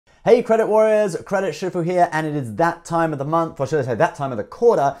Hey Credit Warriors, Credit Shifu here, and it is that time of the month, or should I say that time of the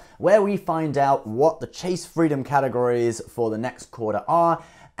quarter, where we find out what the Chase Freedom categories for the next quarter are,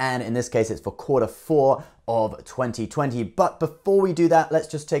 and in this case it's for quarter 4 of 2020. But before we do that, let's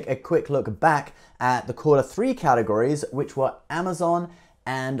just take a quick look back at the quarter 3 categories, which were Amazon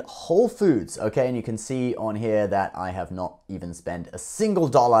and Whole Foods, okay? And you can see on here that I have not even spent a single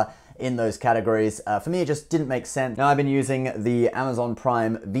dollar in those categories. For me, it just didn't make sense. Now, I've been using the Amazon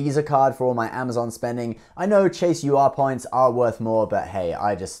Prime Visa card for all my Amazon spending. I know Chase UR points are worth more, but hey,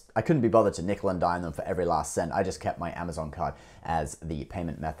 I couldn't be bothered to nickel and dime them for every last cent. I just kept my Amazon card as the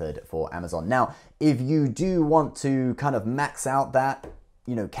payment method for Amazon. Now, if you do want to kind of max out that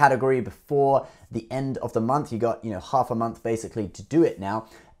category before the end of the month, you got half a month basically to do it now.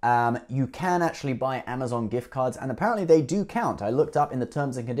 You can actually buy Amazon gift cards, and apparently they do count. I looked up in the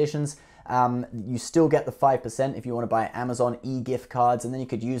terms and conditions. You still get the 5% if you want to buy Amazon e-gift cards, and then you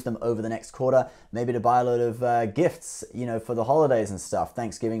could use them over the next quarter, maybe to buy a load of gifts, for the holidays and stuff,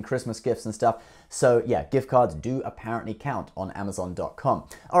 Thanksgiving, Christmas gifts and stuff. So yeah, gift cards do apparently count on Amazon.com.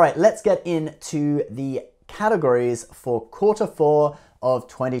 All right, let's get into the categories for quarter 4 of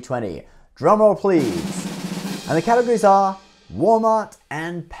 2020. Drumroll please. And the categories are Walmart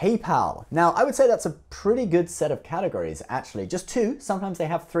and PayPal. Now, I would say that's a pretty good set of categories, actually. Just 2. Sometimes they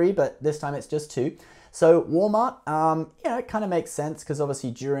have 3, but this time it's just 2. So Walmart, it kind of makes sense because obviously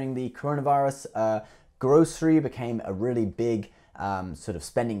during the coronavirus, grocery became a really big sort of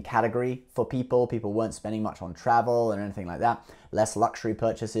spending category for people. People weren't spending much on travel and anything like that. Less luxury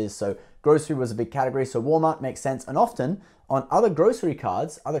purchases. So grocery was a big category. So Walmart makes sense. And often on other grocery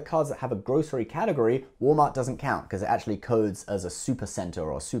cards, other cards that have a grocery category, Walmart doesn't count because it actually codes as a super center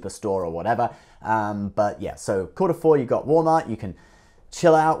or superstore or whatever. But yeah, so quarter 4, you got Walmart. You can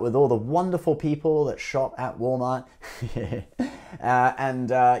chill out with all the wonderful people that shop at Walmart.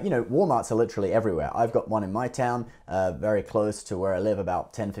 Walmarts are literally everywhere. I've got one in my town, very close to where I live,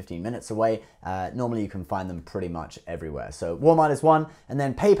 about 10-15 minutes away. Normally you can find them pretty much everywhere. So Walmart is one, and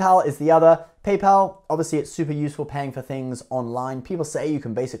then PayPal is the other. PayPal, obviously it's super useful paying for things online. People say you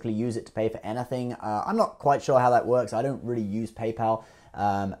can basically use it to pay for anything. I'm not quite sure how that works. I don't really use PayPal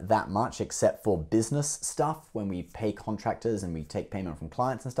that much, except for business stuff when we pay contractors and we take payment from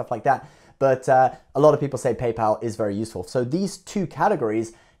clients and stuff like that. But a lot of people say PayPal is very useful. So these 2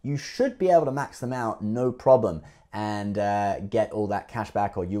 categories, you should be able to max them out no problem and get all that cash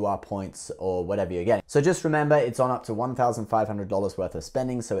back or UR points or whatever you're getting. So just remember, it's on up to $1,500 worth of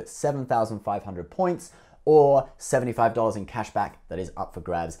spending. So it's 7,500 points or $75 in cash back that is up for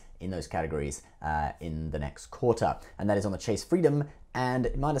grabs in those categories in the next quarter. And that is on the Chase Freedom. And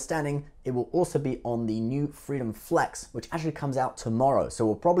in my understanding, it will also be on the new Freedom Flex, which actually comes out tomorrow. So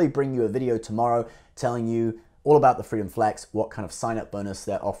we'll probably bring you a video tomorrow telling you all about the Freedom Flex, what kind of sign-up bonus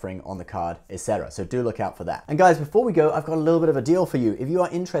they're offering on the card, etc. So do look out for that. And guys, before we go, I've got a little bit of a deal for you. If you are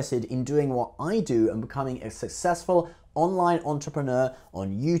interested in doing what I do and becoming a successful online entrepreneur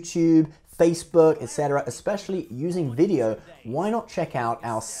on YouTube, Facebook, etc., especially using video, why not check out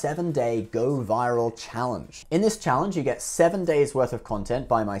our 7-day Go Viral Challenge? In this challenge, you get 7 days worth of content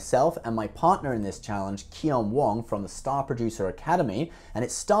by myself and my partner in this challenge, Keon Wong from the Star Producer Academy, and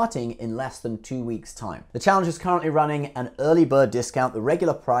it's starting in less than 2 weeks' time. The challenge is currently running an early bird discount. The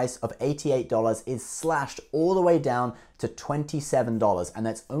regular price of $88 is slashed all the way down to $27, and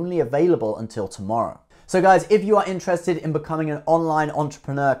that's only available until tomorrow. So guys, if you are interested in becoming an online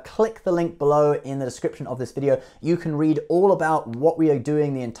entrepreneur, click the link below in the description of this video. You can read all about what we are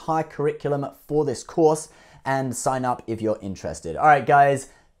doing, the entire curriculum for this course, and sign up if you're interested. All right, guys,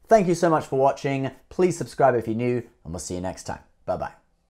 thank you so much for watching. Please subscribe if you're new, and we'll see you next time. Bye-bye.